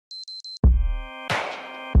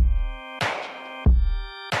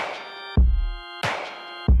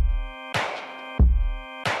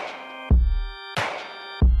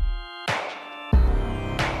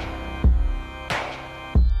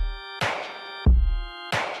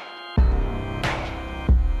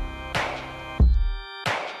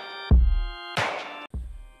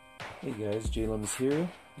Guys, Jalem's here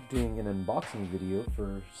doing an unboxing video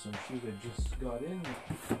for some shoes I just got in.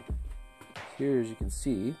 Here, as you can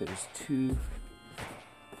see, there's two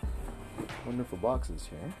wonderful boxes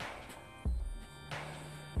here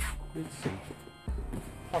with some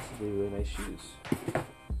possibly really nice shoes.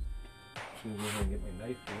 I'm gonna get my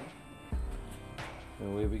knife here.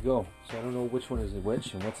 And away we go. So I don't know which one is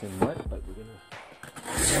which and what's in what, but we're gonna.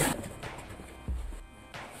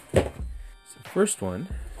 So the first one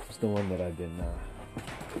is the one that I've been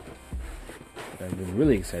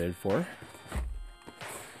really excited for,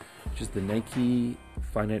 which is the Nike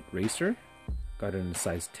Flyknit Racer. Got it in a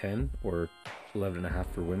size 10 or 11.5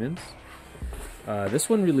 for women's. This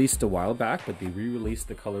one released a while back, but they re-released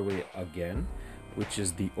the colorway again, which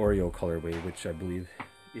is the OREO colorway, which I believe,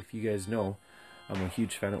 if you guys know, I'm a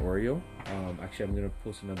huge fan of OREO. Actually, I'm going to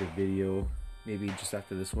post another video, maybe just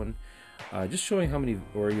after this one, just showing how many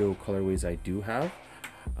OREO colorways I do have.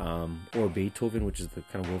 Or Beethoven, which is the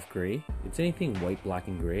kind of wolf gray. It's anything white, black,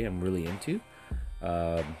 and gray I'm really into.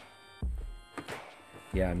 Yeah,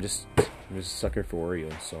 I'm just a sucker for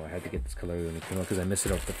OREO, so I had to get this colorway when it came out because I missed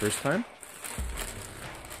it out the first time.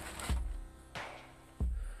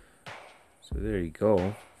 So there you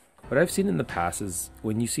go. What I've seen in the past is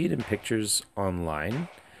when you see it in pictures online,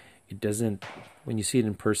 it doesn't, when you see it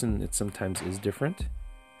in person, it sometimes is different.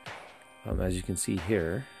 As you can see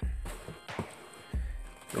here,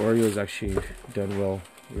 the OREO is actually done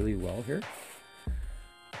really well here.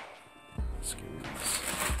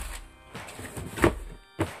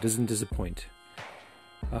 Doesn't disappoint.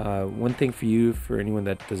 One thing for anyone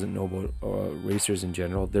that doesn't know about racers in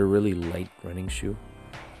general, they're really light running shoe,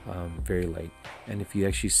 very light. And if you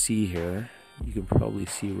actually see here, you can probably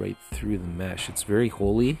see right through the mesh. It's very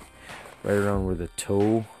holey, right around where the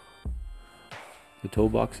toe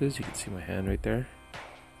box is. You can see my hand right there.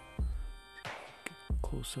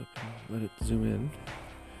 Close up and let it zoom in.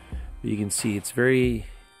 But you can see it's very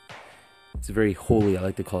holey. I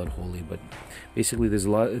like to call it holey, but basically it's a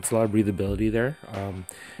lot of breathability there.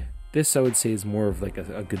 This, I would say, is more of like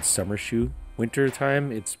a good summer shoe. Winter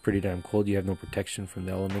time, it's pretty damn cold. You have no protection from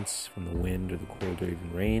the elements, from the wind or the cold or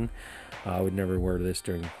even rain. I would never wear this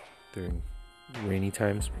during rainy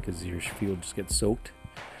times because your feet will just get soaked.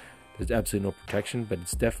 There's absolutely no protection, but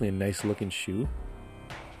it's definitely a nice looking shoe.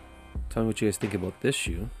 Tell me what you guys think about this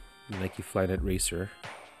shoe, the Nike Flyknit Racer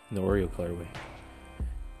in the OREO colorway.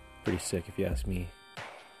 Pretty sick, if you ask me.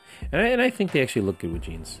 And I think they actually look good with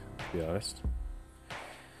jeans, to be honest.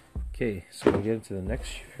 Okay, so we'll get into the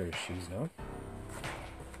next pair of shoes now.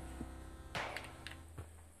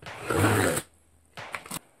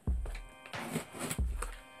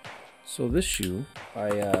 So this shoe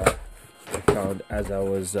I found as I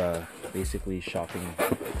was basically shopping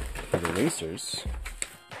for the racers.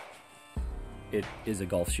 It is a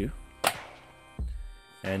golf shoe.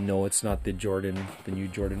 And no, it's not the new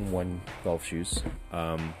Jordan 1 golf shoes.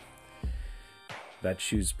 That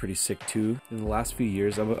shoe's pretty sick too. In the last few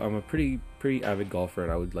years, I'm a pretty avid golfer,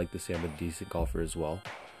 and I would like to say I'm a decent golfer as well.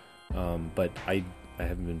 But I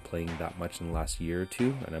haven't been playing that much in the last year or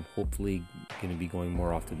two, and I'm hopefully going to be going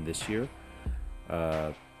more often this year.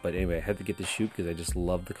 But anyway, I had to get the shoe because I just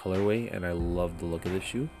love the colorway and I love the look of the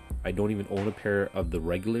shoe. I don't even own a pair of the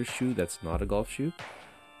regular shoe that's not a golf shoe.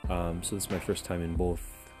 So this is my first time in both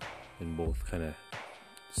kind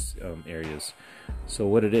of areas. So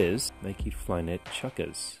what it is, Nike Flyknit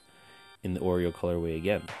Chukkas in the OREO colorway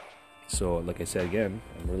again. So like I said again,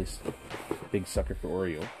 I'm really a big sucker for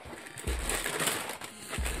OREO.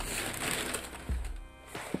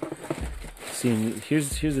 See, here's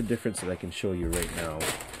the difference that I can show you right now.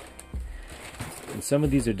 And some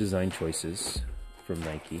of these are design choices from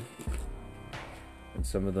Nike, and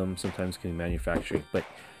some of them sometimes can be manufacturing, but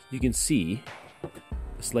you can see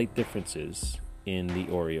the slight differences in the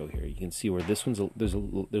OREO here. You can see where this one's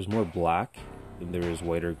there's more black than there is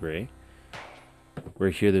white or gray, where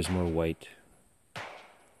here there's more white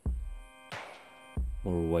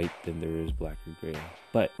than there is black or gray.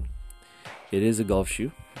 But it is a golf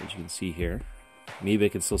shoe, as you can see here. Maybe I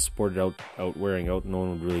could still sport it out wearing out. No one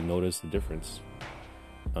would really notice the difference.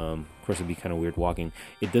 Of course, it'd be kind of weird walking.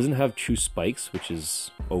 It doesn't have true spikes, which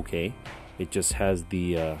is okay. It just has the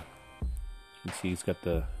you can see it's got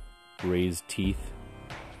the raised teeth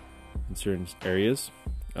in certain areas.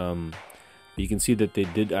 You can see that they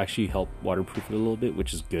did actually help waterproof it a little bit,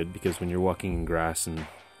 which is good because when you're walking in grass and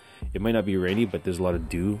it might not be rainy, but there's a lot of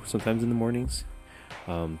dew sometimes in the mornings,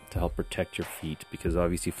 to help protect your feet, because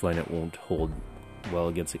obviously Flyknit won't hold well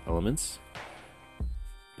against the elements.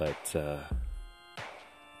 But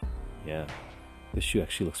yeah, this shoe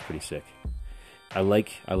actually looks pretty sick. I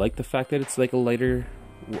like the fact that it's like a lighter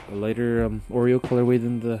Oreo colorway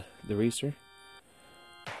than the racer,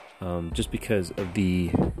 just because of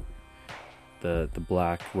the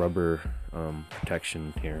black rubber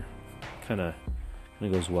protection here. Kind of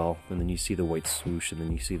goes well, and then you see the white swoosh, and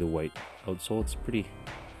then you see the white outsole. It's pretty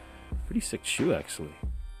sick shoe, actually.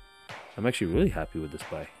 I'm actually really happy with this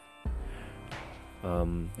buy.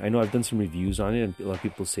 I know I've done some reviews on it, and a lot of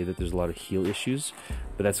people say that there's a lot of heel issues,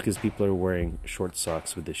 but that's because people are wearing short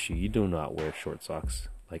socks with this shoe. You do not wear short socks,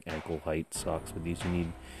 like ankle height socks with these.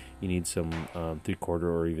 You need some 3/4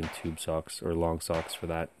 or even tube socks or long socks for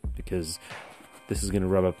that, because this is going to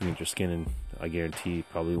rub up against your skin, and I guarantee it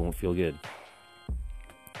probably won't feel good.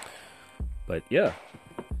 But yeah,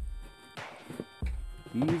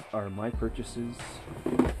 these are my purchases.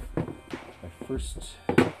 My first,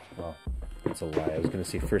 well, it's a lie. I was going to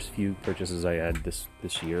say first few purchases I had this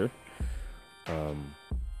year. Tell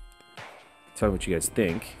me what you guys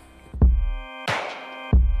think.